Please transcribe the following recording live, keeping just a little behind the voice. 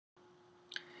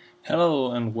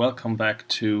Hello and welcome back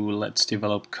to Let's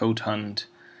Develop Code Hunt.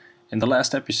 In the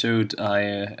last episode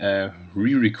I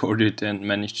re-recorded and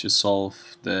managed to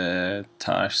solve the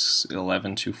tasks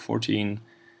 11 to 14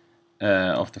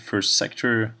 of the first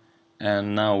sector,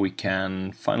 and now we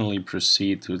can finally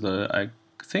proceed to the, I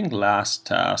think, last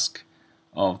task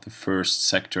of the first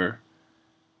sector,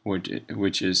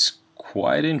 which is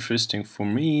quite interesting for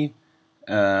me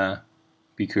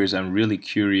because I'm really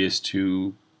curious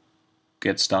to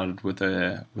get started with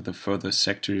the further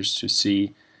sectors to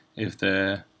see if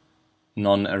the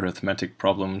non-arithmetic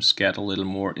problems get a little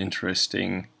more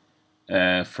interesting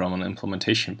from an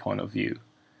implementation point of view.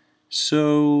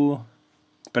 So,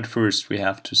 but first we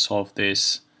have to solve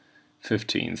this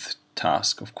 15th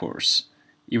task, of course,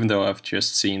 even though I've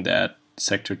just seen that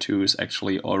sector 2 is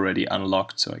actually already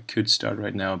unlocked, so I could start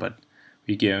right now, but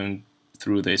we're going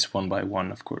through this one by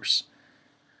one, of course.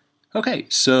 Okay,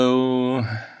 so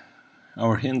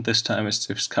our hint this time is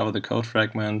to discover the code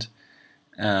fragment,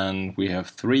 and we have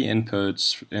 3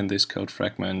 inputs in this code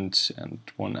fragment and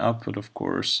 1 output, of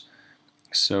course.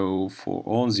 So for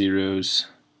all zeros,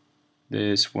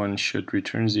 this one should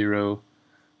return 0.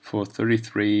 For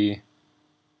 33,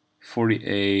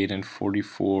 48 and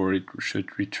 44, it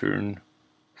should return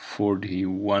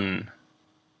 41.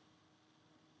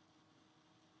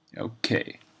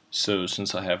 Okay, so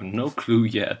since I have no clue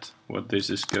yet what this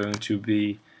is going to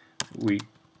be, we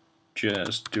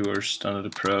just do our standard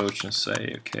approach and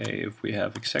say, okay, if we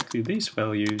have exactly these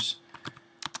values,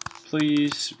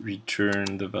 please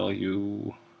return the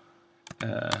value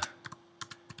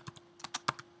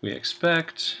we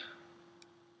expect,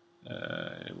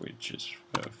 which is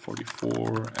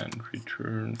 44, and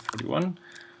return 41.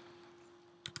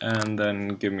 And then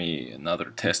give me another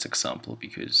test example,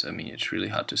 because I mean it's really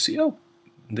hard to see. Oh,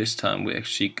 this time we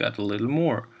actually got a little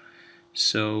more.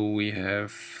 So we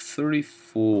have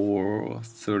 34,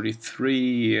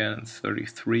 33, and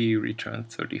 33 return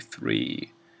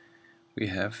 33. We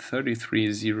have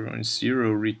 33, 0, and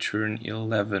 0 return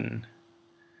 11.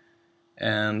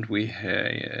 And we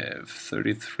have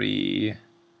 33,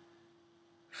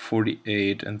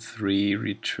 48, and 3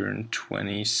 return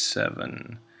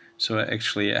 27. So I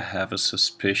have a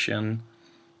suspicion.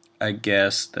 I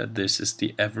guess that this is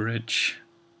the average,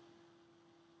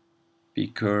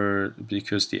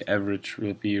 because the average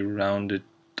will be rounded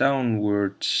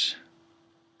downwards.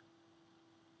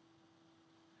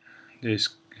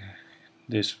 This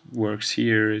works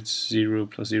here. It's 0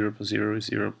 plus 0 plus 0 is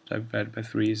 0 divided by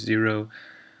 3 is 0.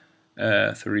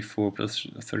 34 plus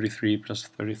 33 plus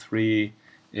 33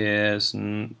 is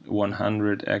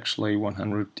 100. Actually,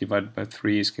 100 divided by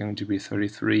 3 is going to be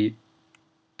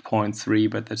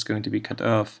 33.3, but that's going to be cut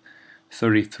off.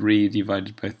 33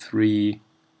 divided by 3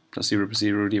 plus 0 plus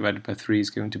 0 divided by 3 is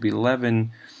going to be 11.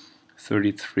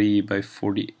 33 by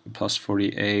 40 plus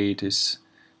 48 is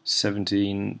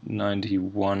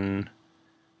 1791.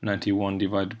 91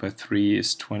 divided by 3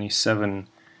 is 27.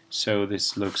 So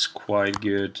this looks quite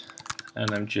good.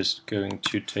 And I'm just going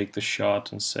to take the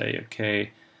shot and say,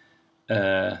 okay,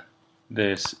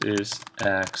 this is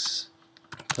x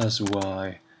plus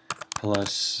y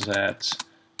plus z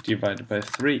divided by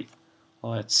 3.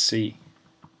 Let's see.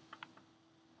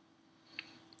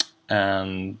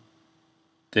 And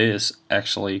this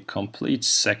actually completes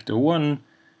sector 1.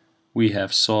 We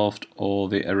have solved all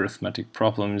the arithmetic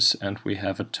problems, and we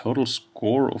have a total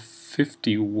score of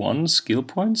 51 skill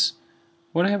points.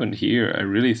 What happened here? I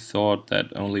really thought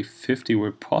that only 50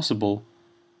 were possible.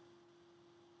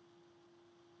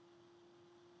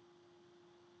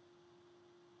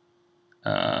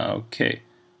 Okay,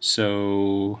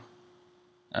 so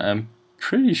I'm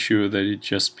pretty sure that it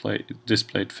just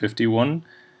displayed 51,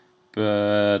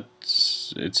 but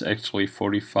it's actually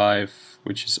 45,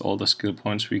 which is all the skill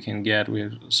points we can get. We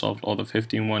have solved all the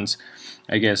 15 ones.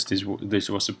 I guess this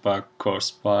was a bug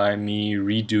caused by me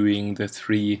redoing the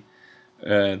three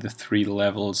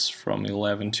levels from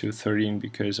 11 to 13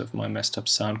 because of my messed up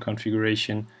sound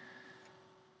configuration.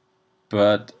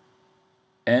 But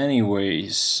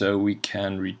anyways, so we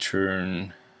can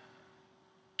return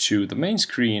to the main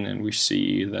screen, and we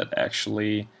see that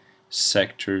actually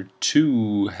sector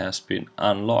 2 has been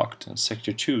unlocked, and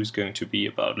sector 2 is going to be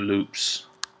about loops.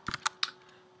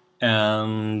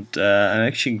 And I'm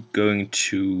actually going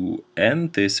to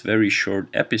end this very short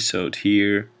episode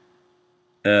here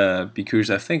because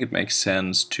I think it makes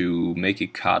sense to make a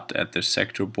cut at the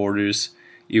sector borders.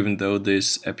 Even though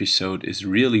this episode is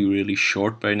really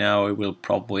short by now, I will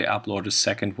probably upload a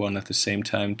second one at the same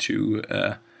time to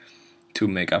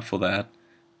make up for that.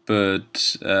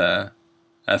 But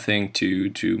I think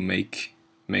to make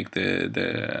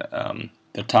the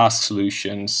the task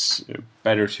solutions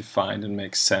better to find and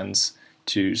make sense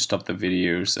to stop the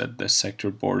videos at the sector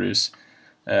borders.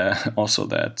 Also,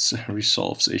 that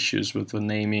resolves issues with the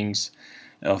namings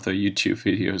of the YouTube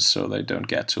videos so they don't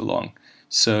get too long.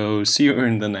 So see you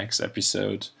in the next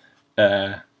episode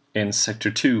in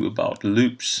Sector 2 about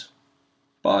loops.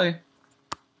 Bye!